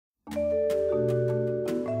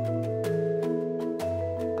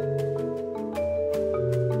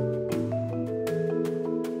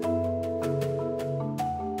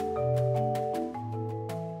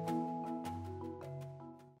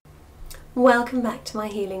welcome back to my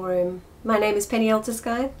healing room. My name is Penny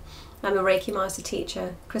Alterskye. I'm a Reiki Master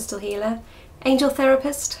Teacher, Crystal Healer, Angel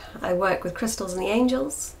Therapist. I work with crystals and the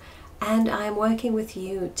angels, and I am working with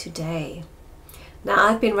you today. Now,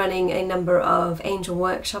 I've been running a number of angel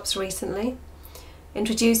workshops recently,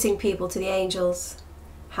 introducing people to the angels,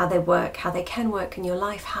 how they work, how they can work in your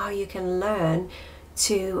life, how you can learn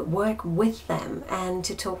to work with them and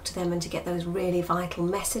to talk to them and to get those really vital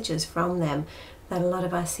messages from them that a lot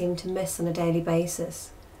of us seem to miss on a daily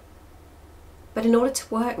basis. But in order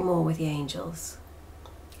to work more with the angels,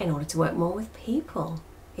 in order to work more with people,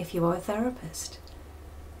 if you are a therapist,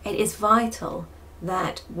 it is vital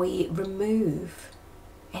that we remove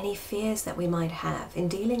any fears that we might have in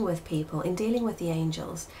dealing with people, in dealing with the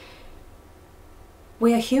angels.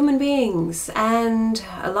 We are human beings, and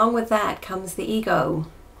along with that comes the ego.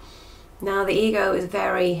 Now, the ego is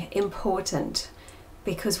very important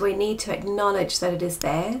because we need to acknowledge that it is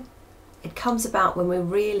there. It comes about when we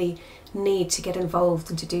really need to get involved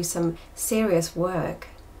and to do some serious work.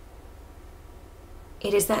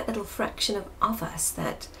 It is that little fraction of us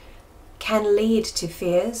that can lead to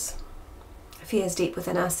fears deep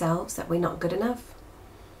within ourselves, that we're not good enough,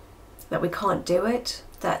 that we can't do it,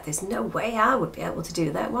 that there's no way I would be able to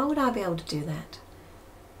do that. Why would I be able to do that?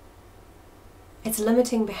 It's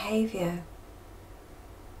limiting behavior.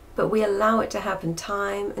 But we allow it to happen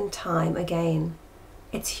time and time again.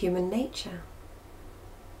 It's human nature.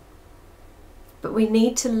 But we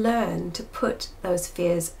need to learn to put those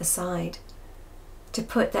fears aside, to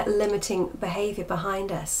put that limiting behavior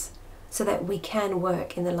behind us so that we can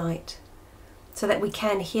work in the light, so that we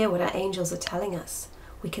can hear what our angels are telling us.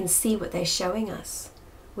 We can see what they're showing us.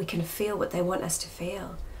 We can feel what they want us to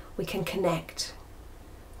feel. We can connect.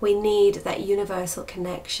 We need that universal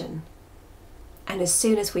connection. And as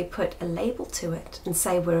soon as we put a label to it and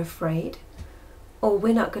say we're afraid, or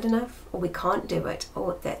we're not good enough, or we can't do it,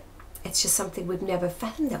 or that it's just something we've never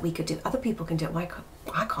fathomed that we could do, other people can do it,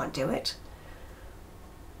 I can't do it.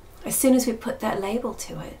 As soon as we put that label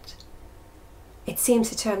to it, it seems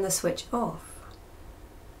to turn the switch off.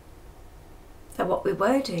 That what we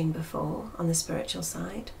were doing before on the spiritual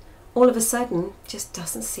side, all of a sudden just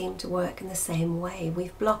doesn't seem to work in the same way.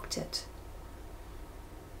 We've blocked it.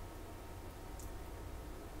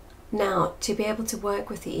 Now, to be able to work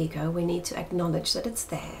with the ego, we need to acknowledge that it's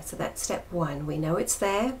there. So that's step one. We know it's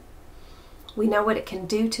there. We know what it can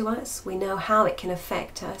do to us. We know how it can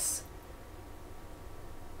affect us.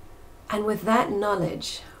 And with that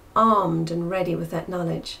knowledge, armed and ready with that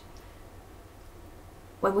knowledge,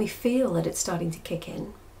 when we feel that it's starting to kick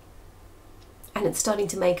in, and it's starting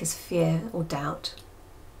to make us fear or doubt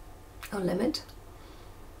or limit,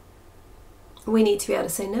 we need to be able to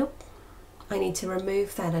say, nope. I need to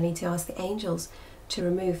remove that. I need to ask the angels to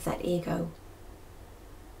remove that ego,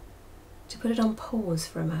 to put it on pause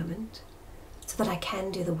for a moment so that I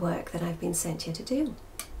can do the work that I've been sent here to do.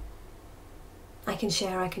 I can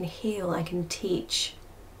share, I can heal, I can teach,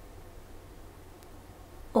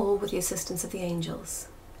 all with the assistance of the angels.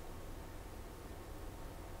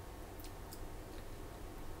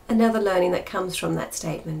 Another learning that comes from that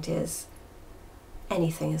statement is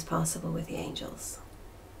anything is possible with the angels.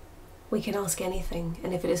 We can ask anything,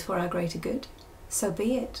 and if it is for our greater good, so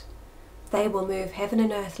be it. They will move heaven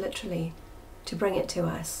and earth literally to bring it to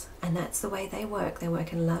us, and that's the way they work. They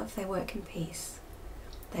work in love, they work in peace.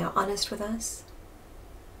 They are honest with us.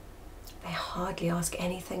 They hardly ask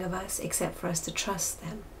anything of us except for us to trust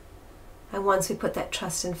them. And once we put that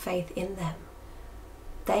trust and faith in them,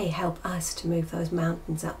 they help us to move those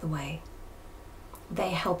mountains out the way. They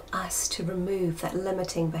help us to remove that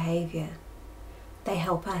limiting behavior. They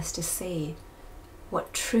help us to see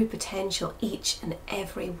what true potential each and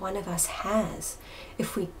every one of us has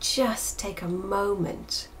if we just take a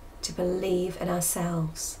moment to believe in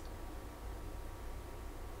ourselves.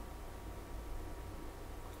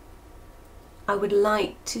 I would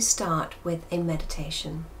like to start with a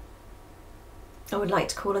meditation. I would like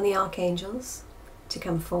to call on the archangels to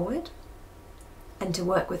come forward and to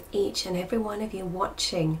work with each and every one of you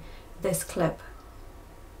watching this clip.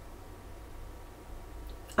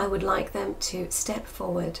 I would like them to step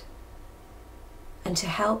forward and to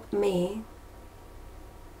help me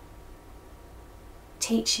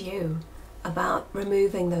teach you about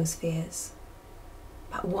removing those fears,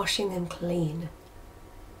 about washing them clean,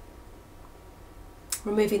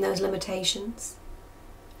 removing those limitations,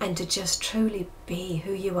 and to just truly be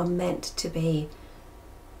who you are meant to be,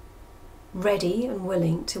 ready and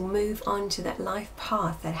willing to move on to that life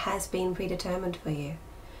path that has been predetermined for you,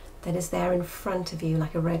 that is there in front of you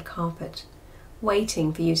like a red carpet,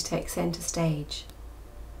 waiting for you to take center stage.